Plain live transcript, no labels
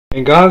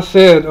And God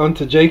said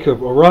unto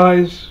Jacob,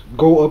 Arise,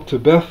 go up to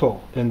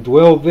Bethel, and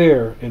dwell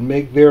there, and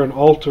make there an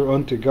altar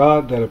unto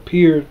God that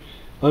appeared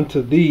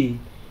unto thee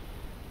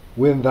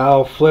when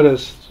thou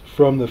fleddest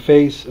from the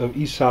face of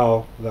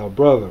Esau thy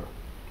brother.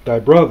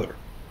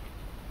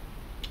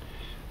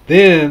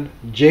 Then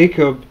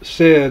Jacob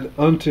said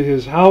unto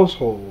his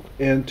household,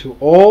 and to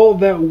all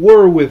that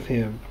were with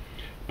him,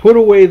 Put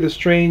away the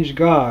strange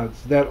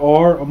gods that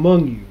are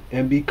among you,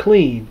 and be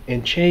clean,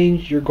 and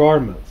change your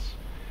garments.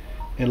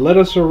 And let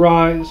us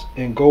arise,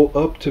 and go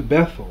up to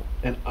Bethel,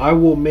 and I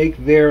will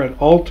make there an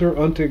altar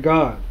unto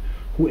God,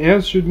 who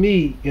answered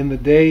me in the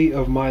day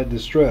of my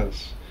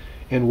distress,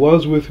 and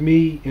was with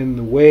me in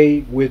the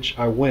way which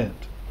I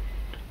went.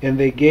 And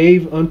they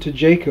gave unto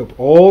Jacob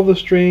all the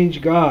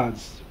strange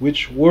gods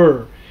which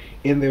were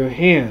in their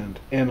hand,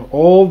 and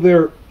all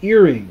their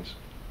earrings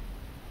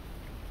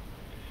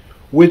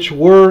which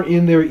were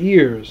in their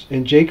ears,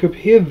 and Jacob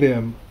hid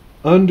them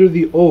under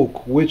the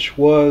oak which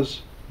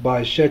was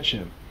by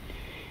Shechem.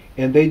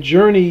 And they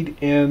journeyed,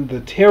 and the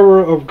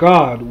terror of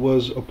God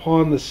was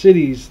upon the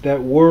cities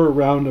that were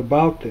round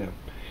about them,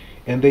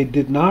 and they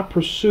did not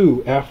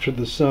pursue after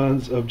the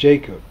sons of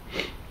Jacob.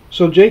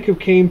 So Jacob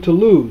came to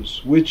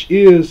Luz, which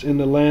is in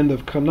the land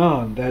of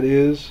Canaan, that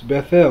is,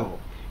 Bethel,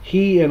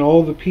 he and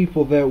all the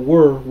people that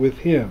were with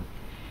him.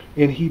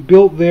 And he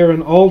built there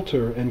an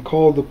altar, and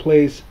called the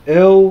place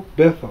El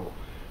Bethel,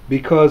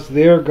 because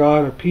there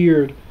God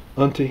appeared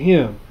unto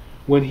him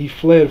when he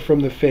fled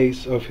from the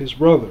face of his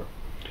brother.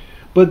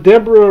 But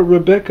Deborah,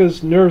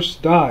 Rebekah's nurse,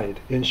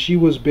 died, and she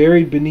was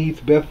buried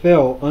beneath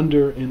Bethel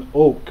under an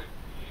oak.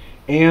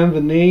 And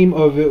the name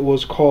of it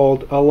was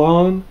called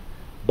Allon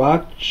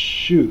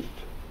Batshuth.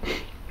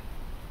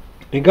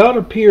 And God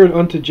appeared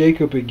unto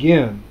Jacob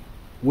again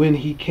when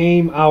he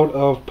came out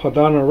of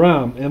Padan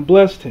Aram, and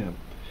blessed him.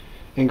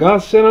 And God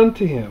said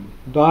unto him,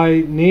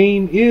 Thy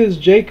name is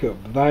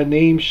Jacob, thy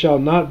name shall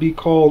not be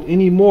called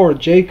any more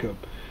Jacob,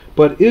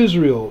 but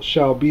Israel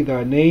shall be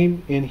thy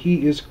name. And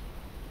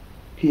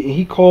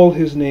he called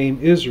his name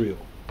Israel.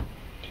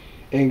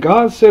 And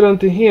God said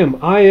unto him,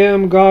 I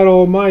am God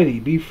Almighty,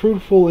 be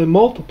fruitful and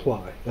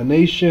multiply. A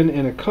nation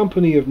and a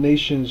company of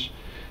nations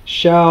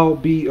shall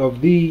be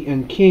of thee,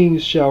 and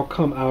kings shall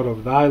come out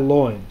of thy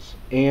loins.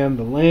 And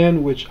the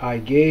land which I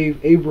gave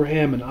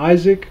Abraham and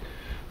Isaac,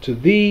 to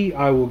thee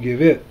I will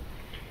give it,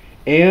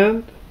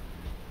 and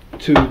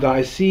to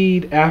thy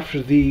seed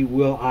after thee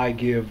will I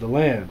give the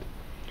land.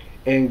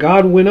 And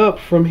God went up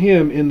from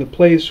him in the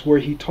place where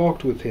he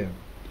talked with him.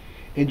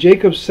 And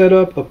Jacob set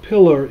up a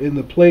pillar in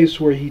the place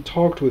where he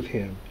talked with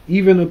him,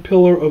 even a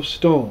pillar of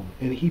stone.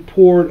 And he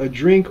poured a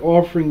drink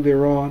offering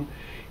thereon,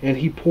 and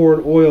he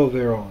poured oil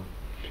thereon.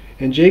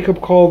 And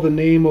Jacob called the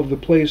name of the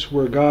place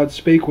where God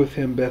spake with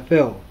him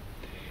Bethel.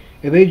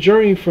 And they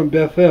journeyed from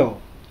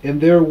Bethel, and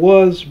there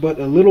was but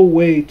a little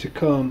way to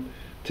come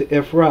to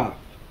Ephrath.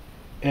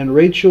 And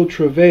Rachel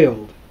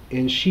travailed,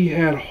 and she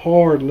had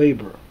hard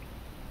labor.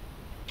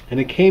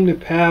 And it came to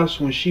pass,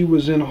 when she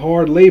was in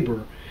hard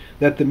labor,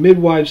 that the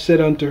midwife said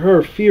unto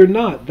her, Fear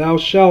not, thou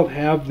shalt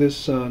have this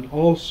son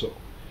also.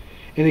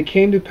 And it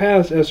came to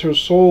pass, as her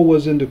soul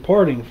was in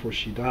departing, for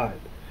she died,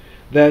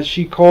 that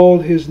she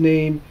called his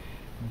name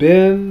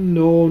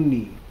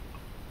Ben-Noni,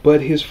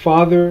 but his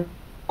father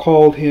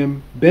called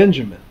him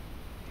Benjamin.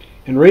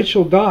 And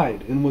Rachel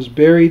died, and was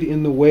buried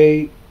in the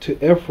way to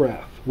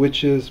Ephrath,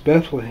 which is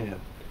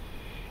Bethlehem.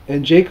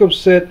 And Jacob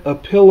set a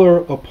pillar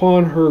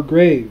upon her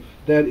grave,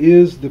 that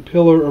is, the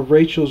pillar of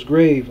Rachel's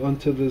grave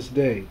unto this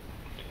day.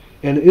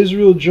 And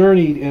Israel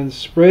journeyed, and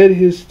spread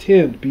his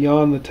tent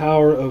beyond the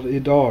tower of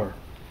Edar.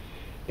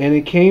 And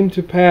it came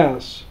to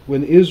pass,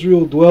 when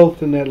Israel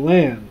dwelt in that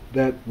land,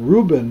 that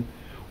Reuben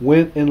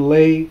went and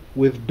lay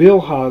with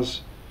Bilhah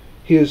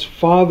his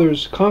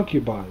father's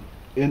concubine,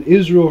 and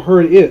Israel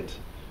heard it.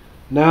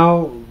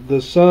 Now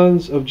the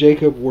sons of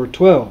Jacob were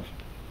 12.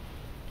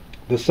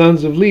 The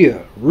sons of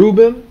Leah,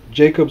 Reuben,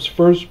 Jacob's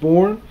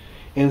firstborn,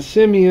 and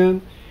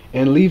Simeon,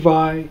 and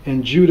Levi,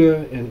 and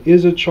Judah, and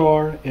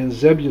Issachar, and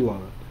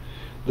Zebulun.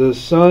 The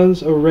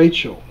sons of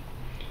Rachel,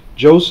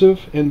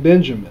 Joseph and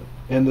Benjamin.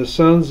 And the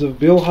sons of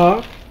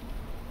Bilhah,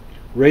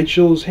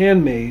 Rachel's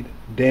handmaid,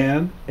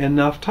 Dan and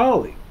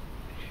Naphtali.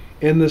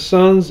 And the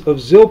sons of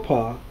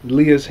Zilpah,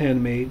 Leah's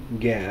handmaid,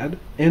 Gad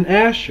and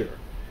Asher.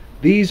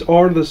 These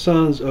are the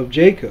sons of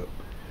Jacob,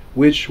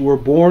 which were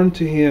born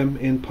to him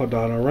in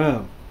Padan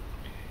Aram.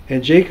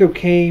 And Jacob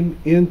came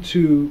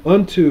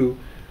unto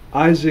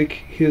Isaac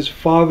his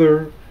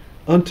father,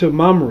 unto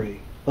Mamre,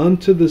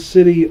 unto the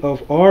city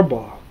of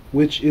Arba,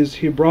 which is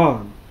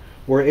Hebron,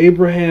 where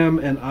Abraham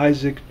and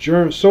Isaac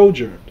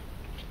sojourned.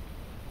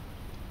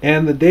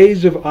 And the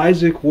days of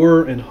Isaac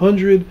were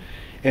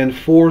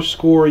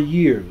 180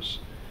 years.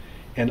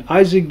 And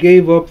Isaac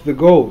gave up the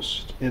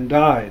ghost, and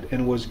died,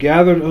 and was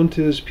gathered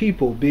unto his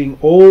people, being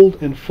old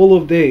and full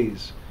of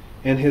days.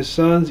 And his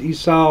sons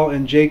Esau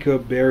and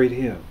Jacob buried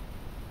him.